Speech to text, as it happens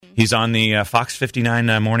He's on the Fox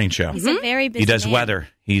 59 morning show. He's a very busy He does man. weather.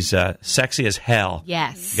 He's sexy as hell.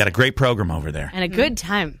 Yes. You got a great program over there. And a good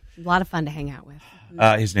time. A lot of fun to hang out with.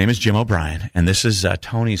 His name is Jim OBrien, and this is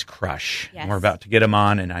Tony's crush. Yes. We're about to get him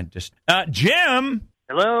on, and I just... Jim!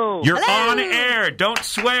 Hello. You're on air. Don't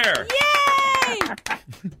swear. Yay!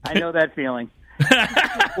 I know that feeling. Are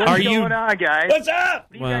What's going on, guys? What's up?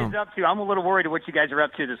 What are you guys up to? I'm a little worried of what you guys are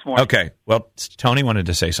up to this morning. Okay. Well, Tony wanted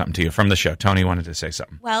to say something to you from the show. Tony wanted to say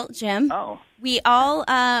something. Well, Jim, Oh. we all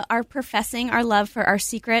are professing our love for our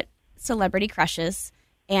secret celebrity crushes,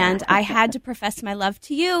 and I had to profess my love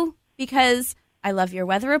to you because I love your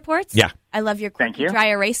weather reports. Yeah. I love your Thank quirky you. dry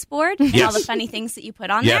erase board and Yes. all the funny things that you put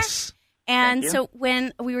on Yes. there. And Thank you. so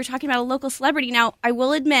when we were talking about a local celebrity, now I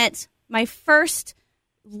will admit my first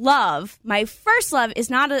love is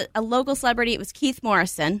not a local celebrity. It was Keith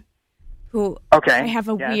Morrison, who Okay. I have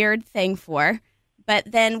a Yes. weird thing for.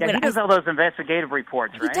 But then Yeah, when he does all those investigative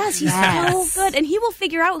reports, he right? does. He's Yes. so good. And he will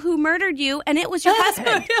figure out who murdered you, and it was your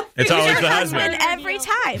husband. It's always the husband. Every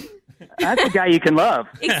time. That's a guy you can love.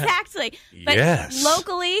 Exactly. But Yes.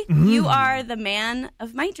 locally, you are the man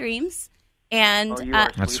of my dreams. And Oh, you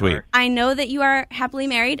are, That's sweetheart. I know that you are happily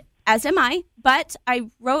married, as am I. But I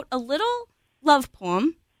wrote a little love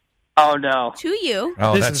poem Oh, no. to you.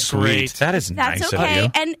 Oh, This that's is sweet. great. That is That's nice okay. of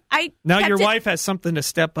you. And I Now kept your it- wife has something to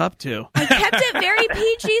step up to. I kept it very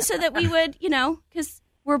PG so that we would, because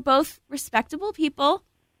we're both respectable people.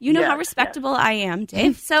 You know Yes, how respectable I am,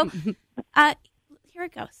 Dave. So here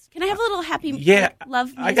it goes. Can I have a little happy love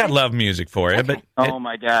music? I got love music for you, but Oh,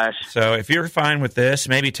 my gosh. so if you're fine with this,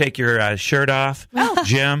 maybe take your shirt off,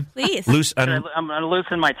 Jim. Please. I'm I'm going to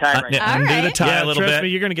loosen my tie right now. undo the right. tie a little trust bit. me,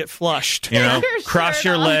 you're going to get flushed. You know, Your cross shirt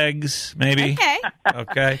your off. legs, maybe. Okay.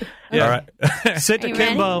 Okay. Yeah. All right. Sit Are you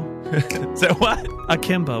akimbo. So what?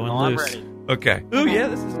 Akimbo and Oh, I'm loose. ready. Okay. Ooh, yeah,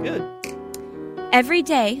 this is good. Every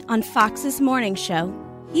day on Fox's morning show,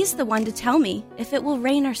 he's the one to tell me if it will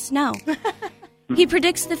rain or snow. He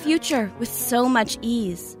predicts the future with so much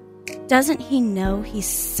ease. Doesn't he know he's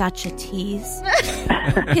such a tease?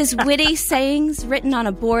 His witty sayings written on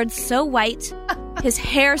a board so white, his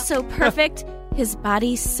hair so perfect, his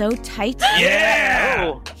body so tight.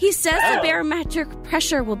 Yeah. Oh, He says the barometric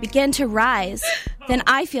pressure will begin to rise. Then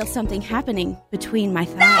I feel something happening between my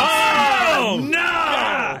thighs. Oh, no!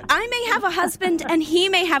 I may have a husband and he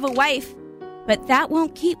may have a wife, but that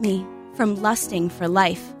won't keep me from lusting for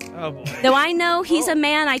life. Oh, boy. Though I know he's a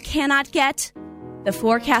man I cannot get, the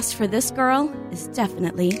forecast for this girl is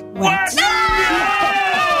definitely wet.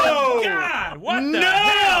 No! God, what No! the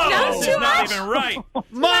hell? That's This too is not much. even right.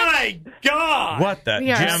 My God. What the?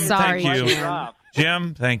 We are Jim, sorry, thank you. Jim. rough.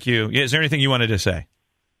 Jim, thank you. Yeah, is there anything you wanted to say?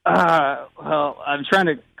 Well, I'm trying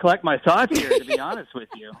to collect my thoughts here, to be honest with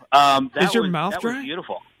you. That Is your was, mouth that dry? was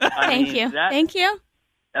beautiful. Thank you. Thank you.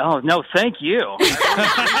 Oh no, thank you.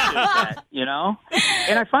 I really appreciate that,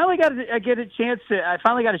 And I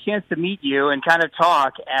finally got a chance to meet you and kind of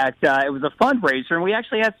talk at. It was a fundraiser, and we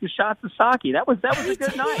actually had some shots of sake. That was a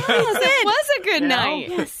good night. It was a good You know? night.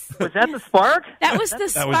 Yes. Was that the spark? That was the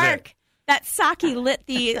That was it. spark. That sake lit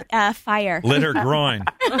the fire. Lit her groin.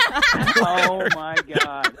 Oh my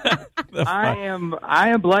God! I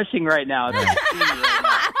am blushing right now. That's seeing me right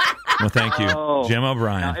now. Well, thank you, Oh. Jim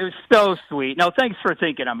OBrien. No, it was so sweet. No, thanks for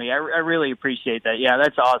thinking of me. I really appreciate that. Yeah,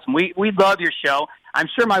 that's awesome. We love your show. I'm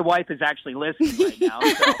sure my wife is actually listening right now,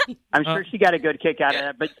 so I'm sure she got a good kick out of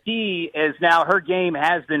that. But she is now, her game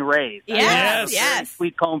has been raised. Yes, Yes. yes.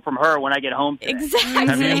 Sweet poem from her when I get home today. Exactly.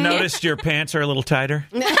 Have you noticed your pants are a little tighter?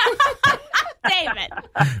 David.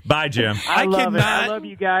 Bye, Jim. I love it. I cannot- love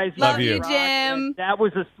you guys. Love You you, rock. Jim. That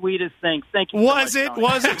was the sweetest thing. Thank you. so Was much, it? Toni.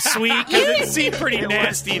 Was it sweet? Because it seemed pretty It was.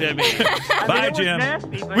 nasty to me. I mean, Bye, it was Jim.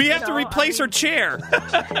 nasty, but, We you have to know, replace her chair.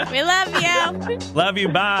 We love you. Love you.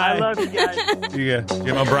 Bye. I love you guys. Yeah.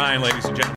 Jim OBrien, ladies and gentlemen.